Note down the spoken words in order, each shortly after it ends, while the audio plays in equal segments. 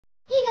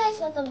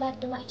welcome back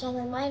to my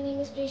channel. My name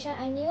is Prisha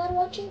and you are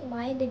watching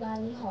my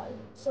Diwali haul.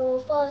 So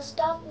first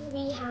up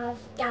we have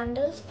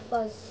candles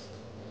because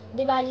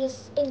Diwali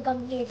is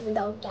incomplete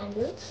without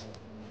candles.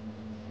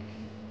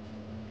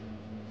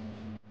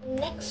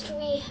 Next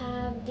we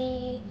have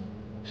the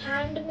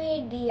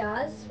handmade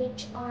diyas,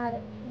 which are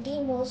the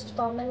most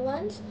common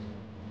ones.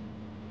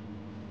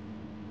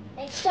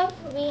 Next up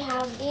we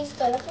have these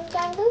colorful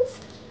candles,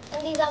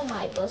 and these are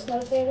my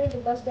personal favorite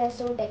because they are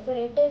so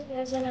decorative.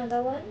 Here's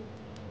another one,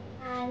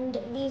 and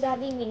these are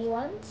the mini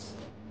ones.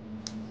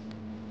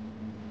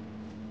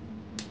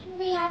 And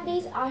we have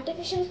these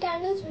artificial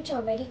candles which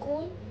are very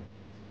cool.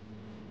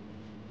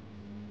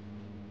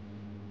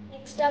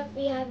 Next up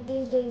we have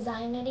these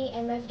designery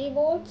MFD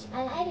boards,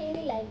 and I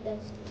really like them.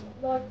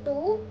 Bought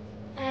two,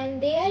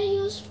 and they are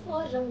used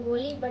for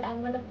rangoli, but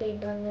I'm gonna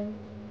paint on them.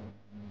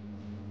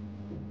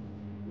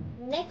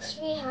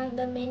 Next we have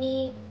the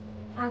mini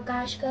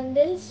Akash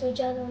candles, which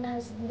are known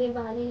as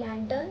Diwali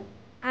lantern.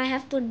 I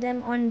have put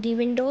them on the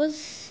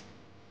windows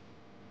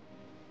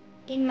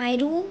in my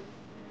room,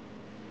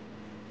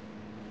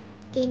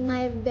 in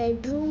my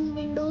bedroom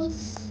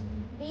windows.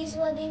 These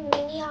were the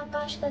mini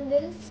Akash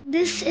candles.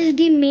 This is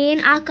the main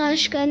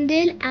Akash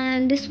candle,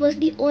 and this was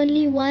the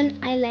only one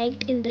I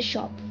liked in the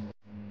shop.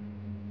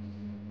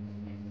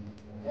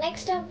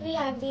 Next up we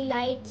have the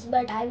lights,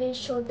 but I will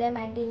show them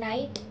at the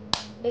night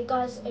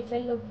because it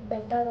will look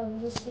better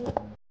obviously.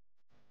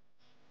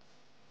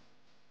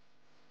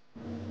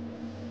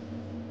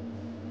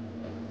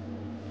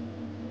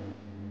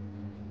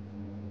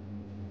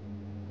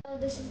 So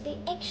this is the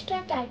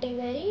extra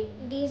category.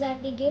 These are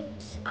the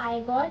gifts I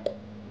got.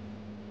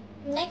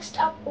 Next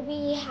up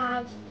we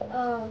have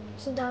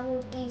Sudha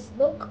Murthy's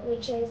book,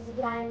 which is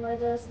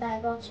Grandmother's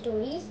Bag of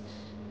Stories.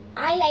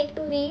 I like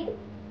to read,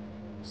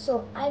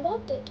 so I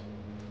bought it.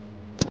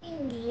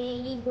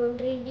 Really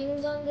good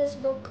reviews on this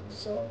book,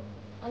 so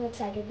I'm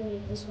excited to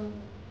read this one.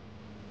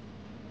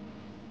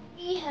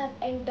 We have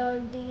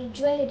entered the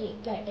jewelry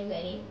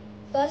category.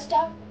 First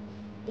up,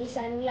 the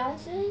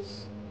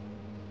sunglasses.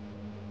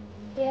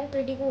 They are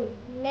pretty cool.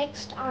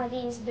 Next are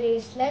these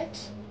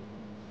bracelets.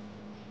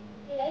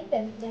 I like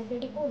them, they're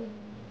pretty cool.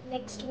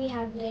 Next we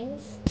have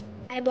rings.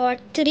 I bought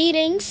 3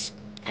 rings,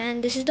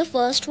 and this is the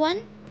first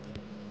one,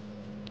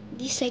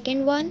 the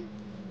second one,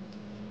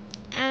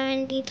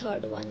 and the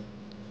third one.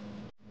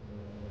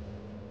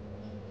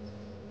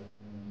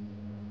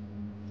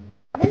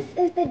 This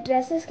is the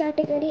dresses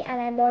category,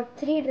 and I bought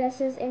 3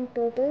 dresses in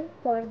total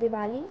for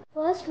Diwali.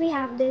 First we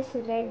have this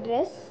red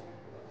dress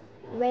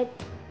with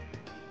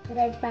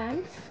red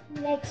pants.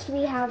 Next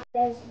we have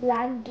this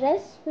black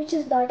dress, which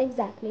is not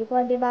exactly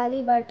for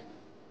Diwali, but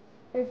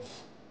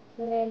it's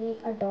really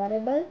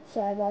adorable,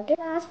 so I bought it.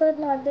 Last but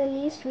not the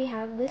least, we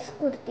have this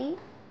kurti.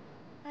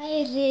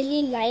 I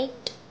really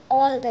liked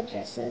all the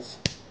dresses.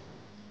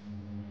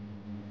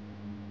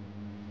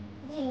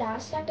 The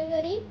last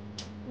category,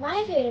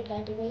 my favorite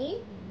category,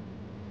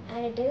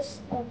 and it is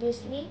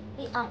obviously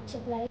the art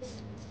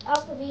supplies.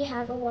 Up we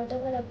have a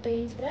watercolor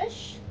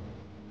paintbrush.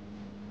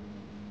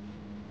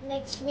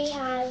 Next we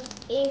have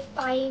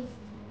A5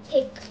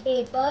 thick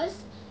papers.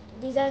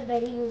 These are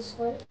very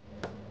useful.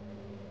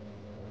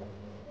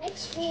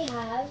 Next we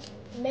have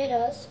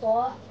mirrors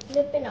for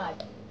lippin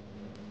art.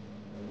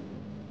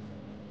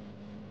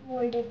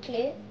 Molded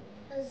clay,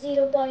 a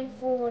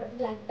 0.4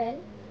 black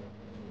pen,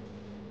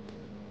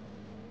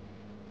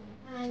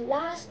 and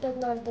last but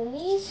not the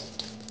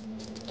least,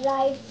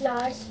 dried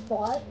flowers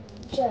for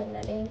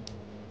journaling.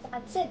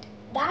 That's it.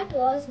 That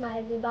was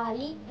my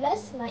Diwali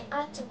plus my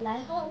art supply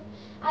haul.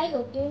 I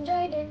hope you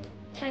enjoyed it.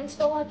 Thanks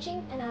for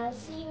watching, and I'll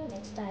see you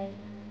next time.